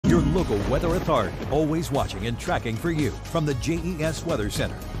your local weather authority, always watching and tracking for you from the JES Weather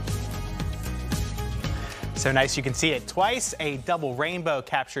Center. So nice you can see it twice. A double rainbow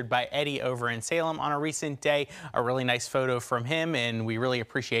captured by Eddie over in Salem on a recent day. A really nice photo from him, and we really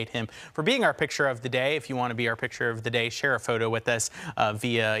appreciate him for being our picture of the day. If you want to be our picture of the day, share a photo with us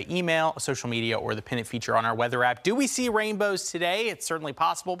via email, social media, or the Pin It feature on our weather app. Do we see rainbows today? It's certainly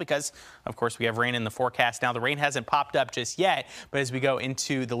possible because, of course, we have rain in the forecast. Now, the rain hasn't popped up just yet, but as we go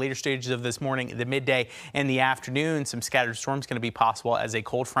into the later stages of this morning, the midday and the afternoon, some scattered storms going to be possible as a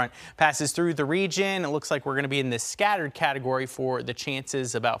cold front passes through the region. It looks like we're going to be in the scattered category for the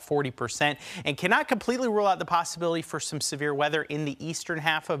chances, about 40%, and cannot completely rule out the possibility for some severe weather in the eastern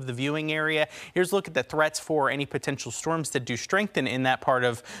half of the viewing area. Here's a look at the threats for any potential storms that do strengthen in that part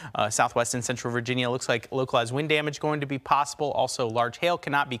of southwest and central Virginia. Looks like localized wind damage going to be possible. Also, large hail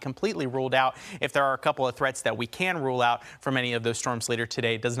cannot be completely ruled out. If there are a couple of threats that we can rule out from any of those storms later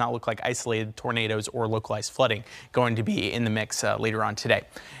today, it does not look like isolated tornadoes or localized flooding going to be in the mix later on today.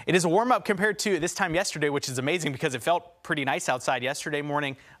 It is a warm up compared to this time yesterday, which is amazing because it felt pretty nice outside yesterday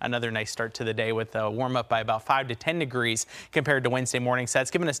morning. Another nice start to the day with a warm up by about 5 to 10 degrees compared to Wednesday morning. So that's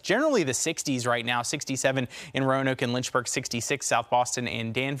given us generally the 60s right now. 67 in Roanoke and Lynchburg, 66 South Boston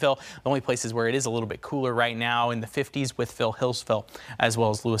and Danville. The only places where it is a little bit cooler right now in the 50s with Hillsville, as well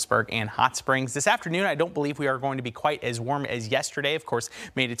as Lewisburg and Hot Springs. This afternoon, I don't believe we are going to be quite as warm as yesterday. Of course,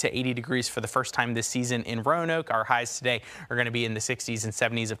 made it to 80 degrees for the first time this season in Roanoke. Our highs today are going to be in the 60s and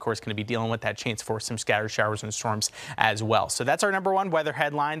 70s. Of course, going to be dealing with that chance for some scattered showers and storms as well. So that's our number one weather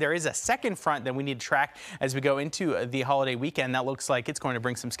headline. There is a second front that we need to track as we go into the holiday weekend. That looks like it's going to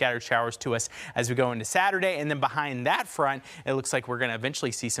bring some scattered showers to us as we go into Saturday. And then behind that front, it looks like we're going to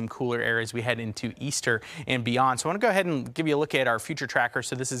eventually see some cooler air as we head into Easter and beyond. So I want to go ahead and give you a look at our future tracker.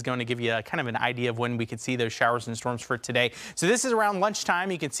 So this is going to give you kind of an idea of when we could see those showers and storms for today. So this is around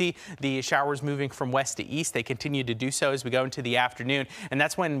lunchtime. You can see the showers moving from west to east. They continue to do so as we go into the afternoon. And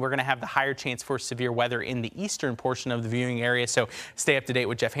that's when we're going to have the higher chance for severe weather in the eastern portion of the viewing area. So stay up to date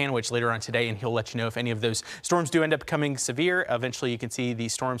with Jeff Hanowich later on today, and he'll let you know if any of those storms do end up becoming severe. Eventually, you can see the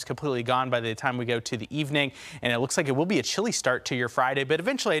storms completely gone by the time we go to the evening, and it looks like it will be a chilly start to your Friday, but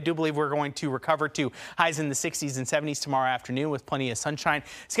eventually I do believe we're going to recover to highs in the 60s and 70s tomorrow afternoon with plenty of sunshine.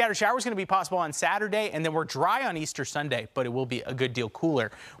 Scattered showers going to be possible on Saturday, and then we're dry on Easter Sunday, but it will be a good deal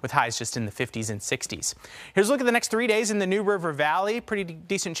cooler with highs just in the 50s and 60s. Here's a look at the next 3 days in the New River Valley. Pretty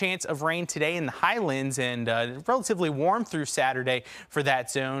decent chance of rain today in the highlands, and relatively warm through Saturday for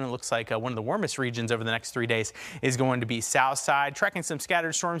that zone. It looks like one of the warmest regions over the next 3 days is going to be south side. Tracking some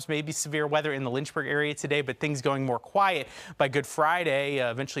scattered storms, maybe severe weather in the Lynchburg area today, but things going more quiet by Good Friday.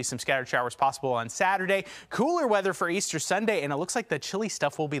 Eventually some scattered showers possible on Saturday. Cooler weather for Easter Sunday, and it looks like the chilly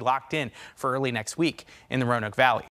stuff will be locked in for early next week in the Roanoke Valley.